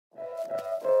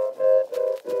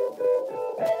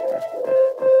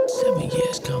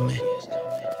coming.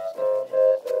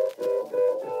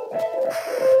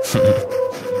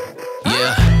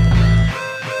 Yeah.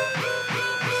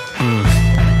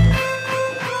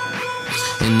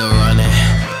 In the running.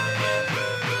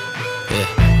 Yeah.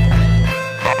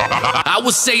 I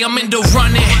would say I'm in the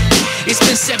running. It's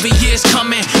been 7 years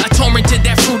coming. I torrented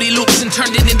that Fruity Loops and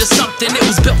turned it into something. It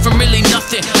was built from really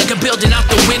nothing, like a building out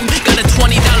the wind. Got a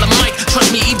 $20 mic.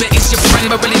 Trust me, eBay is your friend,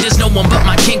 but really there's no one but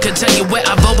my king could tell you where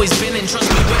I've always been. And trust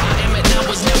me, where I am and I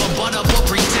was never bought up or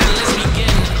pretend. Let's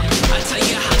begin. I tell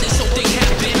you how this whole thing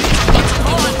happened.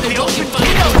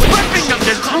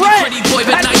 Pretty boy,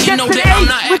 but now you know that I'm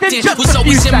not acting. Was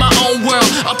always in my own world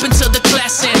up until the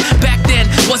class end. Back then,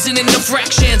 wasn't in the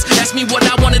fractions. Ask me what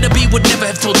I wanted to be, would never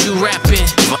have told you rapping.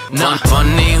 Nah.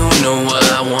 Funny who knew what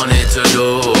I wanted to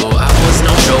do. I was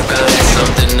no joke, I had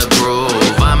something to prove.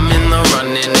 I'm in the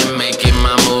running and making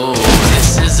my move.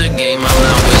 This is a game I'm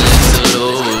not willing to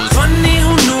lose. Funny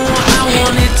who knew what I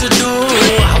wanted to do.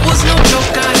 I was no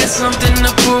joke, I had something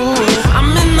to prove.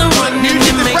 I'm in the running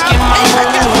and making my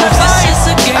move. This is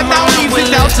a game I'm not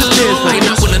willing to lose. I ain't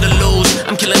not willing to lose.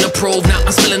 I'm killing the proof, now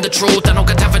I'm spilling the truth. I don't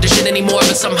got time for this shit anymore,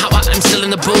 but somehow I'm still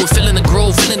in the booth, feeling the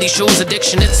groove, feeling these shoes.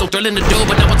 Addiction, it's so thrilling to do,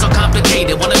 but now it's all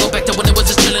complicated. Wanna go back to when it was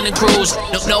just chilling and cruise.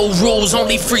 No rules,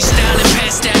 only freestyle and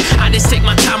past that. I just take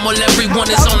my time while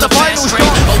everyone is on the fast track.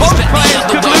 Always bet the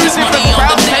other way, there's money on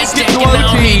the NASDAQ. And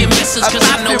now I'm hating misses, cause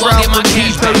I know I'll get my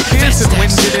cash back. Fast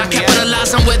stacks, I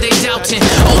capitalize on where they doubting.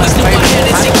 Always knew I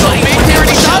had it, take my aim, never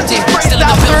shouting. Still in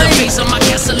the building, base on my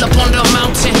castle up on the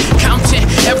mountain. Counting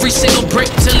every single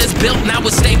brick till it's built. Now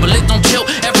it's stable, it don't tilt.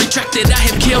 Every track that I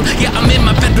have killed, yeah, I'm in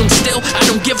my bedroom still. I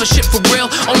don't give a shit for real,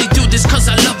 only do this cause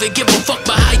I love it. Give a fuck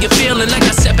about how you feeling. Like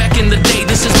I said back in the day,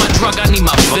 this is my drug, I need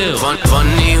my fill.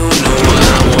 Funny who knew what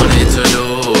I wanted to do.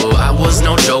 I was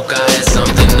no joke, I had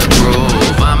something to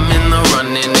prove. I'm in the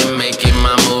running and making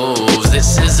my moves.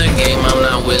 This is a game I'm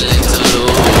not willing to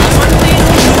lose. Funny who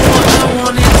knew what I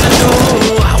wanted to do.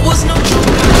 I was no joke,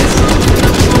 I had something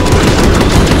to prove.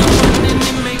 I'm in the running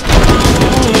and making my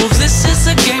moves. This is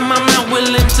a game I'm not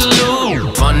willing to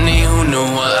lose. Funny who knew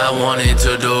what I wanted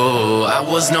to do. I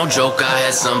was no joke, I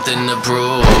had something to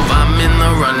prove. I'm in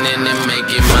the running and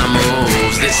making my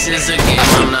moves. This is a game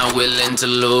I'm not willing to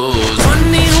lose.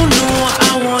 Funny who knew what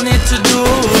I wanted to do.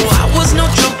 I was no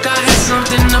joke, I had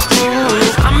something to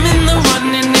prove. I'm in the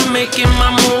running and making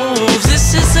my moves.